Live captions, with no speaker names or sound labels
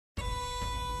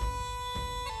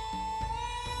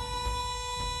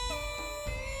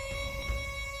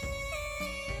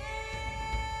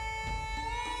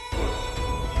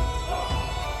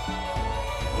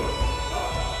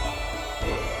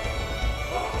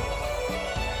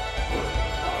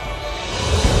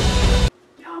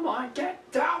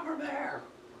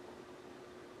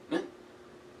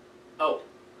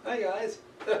Hi guys.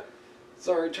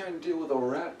 Sorry, trying to deal with a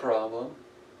rat problem.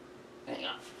 Hang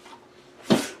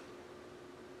on.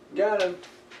 Got him.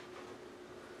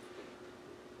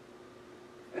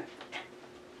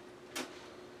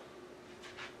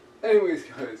 Anyways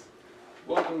guys,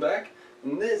 welcome back.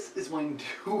 And this is my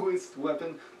newest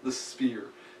weapon, the spear.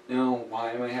 Now,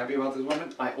 why am I happy about this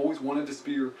weapon? I always wanted a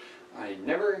spear. I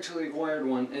never actually acquired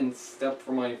one except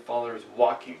for my father's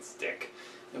walking stick,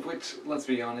 which, let's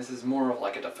be honest, is more of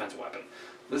like a defense weapon.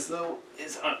 This, though,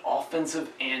 is an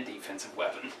offensive and defensive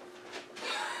weapon.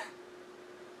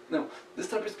 Now, this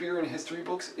type of spear in history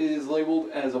books is labeled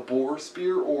as a boar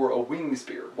spear or a wing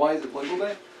spear. Why is it labeled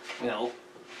that? Well,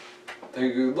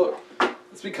 take a good look.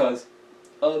 It's because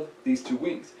of these two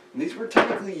wings. And these were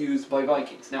technically used by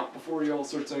Vikings. Now, before you all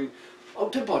start saying, oh,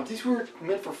 Timbuk, these were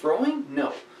meant for throwing?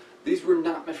 No, these were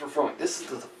not meant for throwing. This is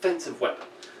the defensive weapon.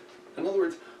 In other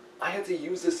words, I had to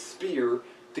use this spear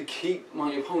to keep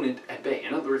my opponent at bay.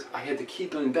 In other words, I had to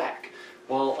keep him back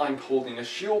while I'm holding a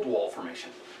shield wall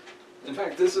formation. In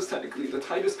fact, this is technically the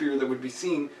type of spear that would be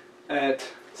seen at,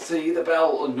 say, the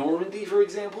Battle of Normandy, for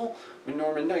example, when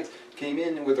Norman knights came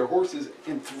in with their horses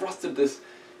and thrusted this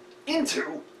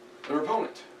into their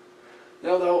opponent.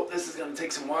 Now, though, this is going to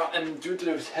take some while, and due to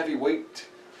this heavy weight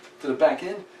to the back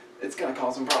end, it's going to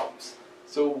cause some problems.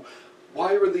 So,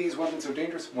 why were these weapons so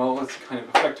dangerous? Well, it's kind of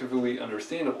effectively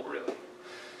understandable, really.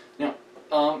 Now,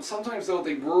 sometimes, though,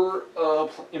 they were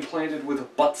implanted with a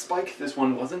butt spike. This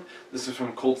one wasn't. This is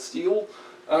from cold steel.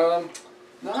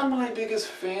 Not my biggest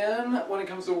fan when it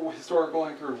comes to historical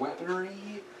accurate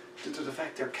weaponry, due to the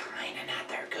fact they're kind of not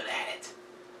that good at it.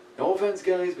 No offense,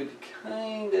 guys, but you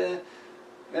kind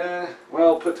of,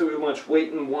 well, put too much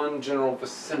weight in one general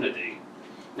vicinity.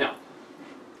 Now,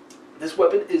 this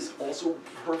weapon is also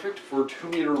perfect for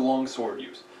 2-meter long sword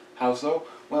use. How so?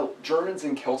 Well, Germans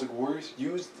and Celtic warriors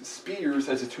used spears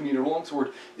as a 2-meter long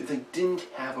sword if they didn't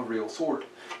have a real sword.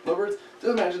 In other words,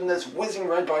 just imagine this whizzing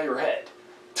right by your head.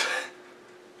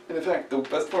 And in fact, the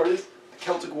best part is, the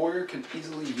Celtic warrior could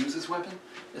easily use this weapon,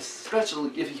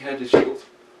 especially if he had his shield.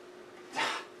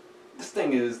 This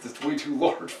thing is just way too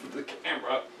large for the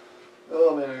camera.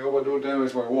 Oh man, I hope I don't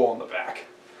damage my wall in the back.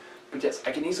 But yes,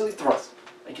 I can easily thrust.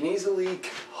 I can easily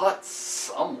cut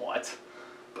somewhat.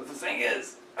 But the thing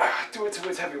is, due to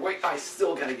its heavy weight, I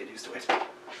still gotta get used to it.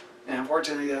 And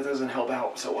unfortunately, that doesn't help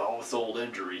out so well with old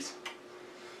injuries.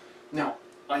 Now,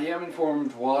 I am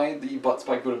informed why the butt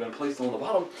spike would have been placed on the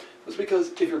bottom was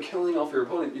because if you're killing off your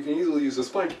opponent, you can easily use a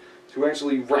spike to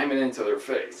actually ram it into their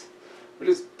face. Which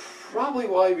is probably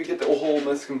why we get the whole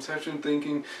misconception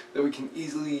thinking that we can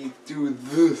easily do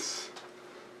this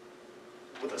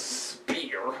with a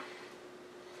spear.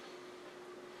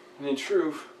 And in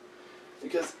truth,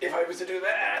 because if I was to do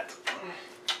that,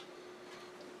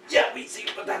 yeah, we see,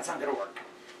 but that's not gonna work.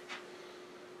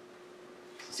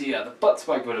 So yeah, the butt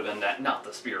spike would have been that, not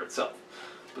the spear itself.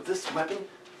 But this weapon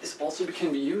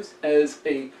can be used as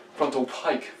a frontal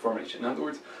pike formation. In other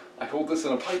words, I hold this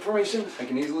in a pike formation, I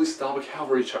can easily stop a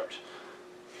cavalry charge.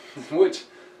 Which,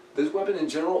 this weapon in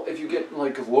general, if you get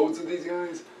like loads of these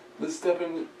guys, this type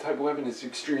of weapon is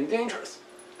extremely dangerous.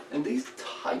 And these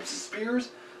types of spears,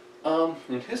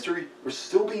 in history, were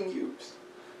still being used.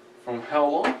 From how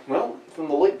long? Well, from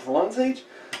the late Bronze Age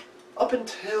up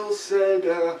until,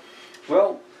 said,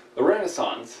 well, the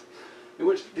Renaissance, in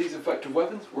which these effective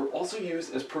weapons were also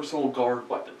used as personal guard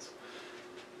weapons.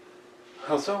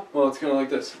 How so? Well, it's kind of like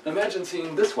this. Imagine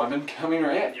seeing this weapon coming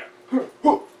right at you.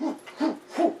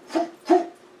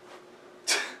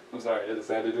 I'm sorry, I just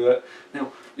had to do that.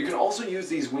 Now, you can also use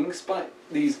these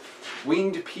these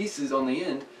winged pieces on the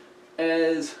end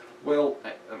as, well,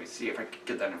 let me see if I can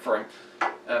get that in frame.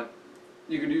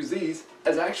 You can use these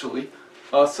as actually,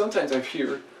 sometimes I've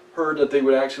heard that they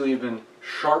would actually have been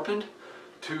sharpened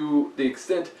to the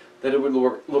extent that it would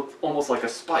look almost like a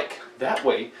spike. That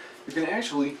way, you can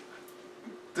actually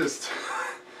just,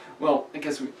 well, I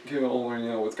guess we all already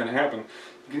know what's going to happen.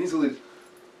 You can easily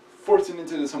force it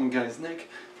into some guy's neck,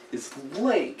 his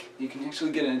leg. You can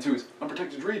actually get it into his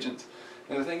unprotected regions.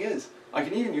 And the thing is, I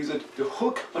can even use it to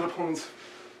hook an opponent's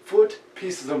foot,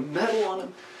 pieces of metal on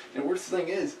him. And worst thing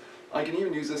is, I can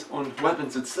even use this on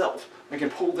weapons itself. I can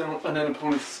pull down an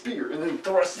opponent's spear and then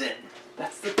thrust in.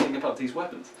 That's the thing about these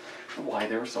weapons, and why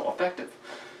they were so effective.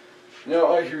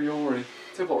 Now, I hear you already.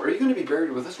 Simple, are you going to be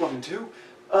buried with this weapon too?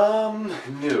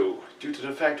 No. Due to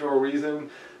the factual reason,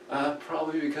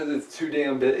 probably because it's too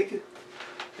damn big.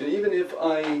 And even if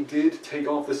I did take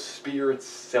off the spear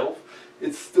itself,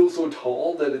 it's still so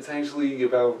tall that it's actually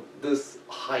about this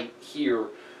height here,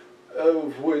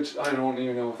 of which I don't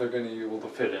even know if they're going to be able to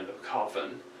fit into a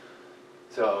coffin.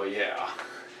 So, yeah.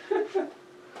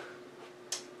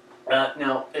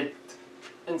 Now,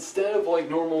 instead of like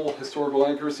normal historical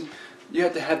accuracy, you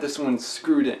have to have this one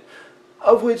screwed in,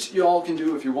 of which y'all can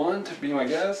do if you want to be my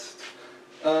guest,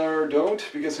 or don't,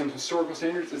 because in historical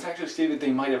standards it's actually stated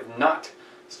they might have not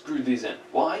screwed these in.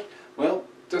 Why? Well,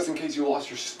 just in case you lost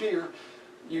your spear,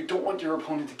 you don't want your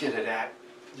opponent to get it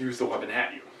use the weapon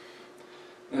at you.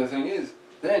 And the thing is,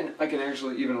 then I can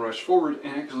actually even rush forward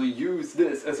and actually use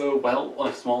this as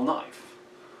a small knife.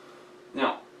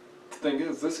 Now, the thing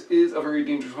is, this is a very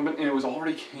dangerous weapon, and it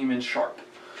already came in sharp.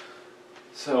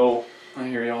 So, I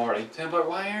hear you already. Templar,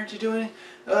 why aren't you doing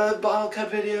bottle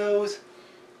cut videos?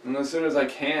 And as soon as I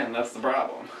can, that's the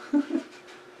problem.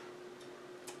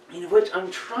 In which I'm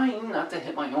trying not to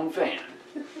hit my own fan.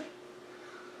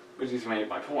 Which is made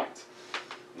my point.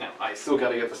 Now, I still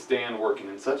gotta get the stand working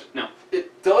and such. Now,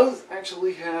 it does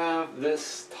actually have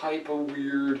this type of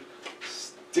weird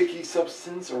sticky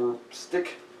substance, or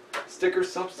sticker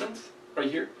substance,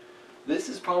 right here. This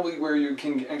is probably where you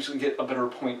can actually get a better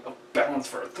point of balance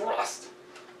for a thrust.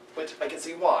 Which I can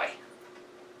see why.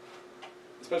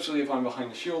 Especially if I'm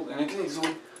behind the shield, and I can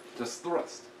easily just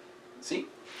thrust. See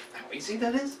how easy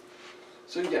that is?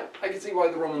 So yeah, I can see why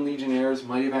the Roman legionnaires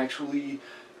might have actually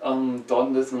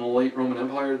done this in the late Roman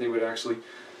Empire. They would actually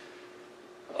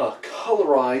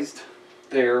colorized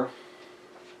their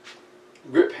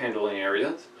grip handling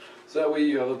areas, so that way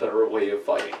you have a better way of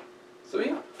fighting. So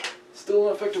yeah, still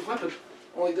an effective weapon.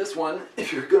 Only this one,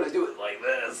 if you're gonna do it like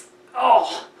this,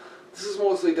 oh, this is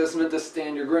mostly just meant to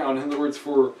stand your ground. In other words,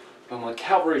 for like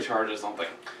cavalry charge or something.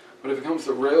 But if it comes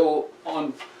to rail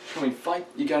oncoming fight,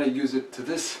 you gotta use it to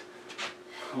this,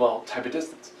 well, type of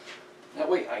distance. That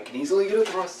way I can easily get a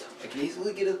thrust, I can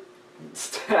easily get a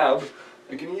stab,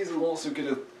 I can easily also get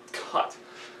a cut.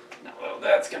 Now, well,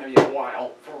 that's gonna be a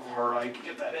while before I can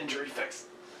get that injury fixed.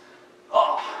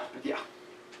 Oh, but yeah.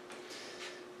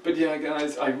 But yeah,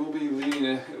 guys, I will be leaving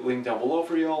a link down below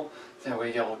for y'all, that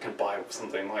way y'all can buy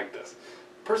something like this.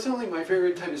 Personally, my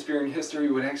favorite type of spear in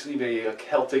history would actually be a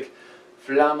Celtic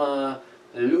Flamma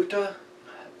Luta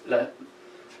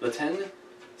Latin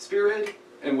spearhead,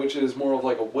 and which is more of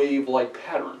like a wave-like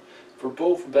pattern, for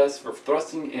both best for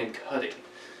thrusting and cutting.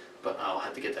 But I'll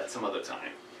have to get that some other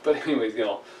time. But anyways,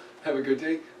 y'all, have a good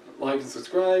day. Like and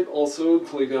subscribe. Also,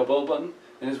 click that bell button.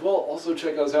 And as well, also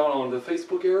check us out on the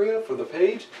Facebook area for the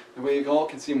page. That way you all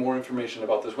can see more information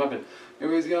about this weapon.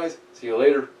 Anyways, guys, see you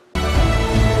later.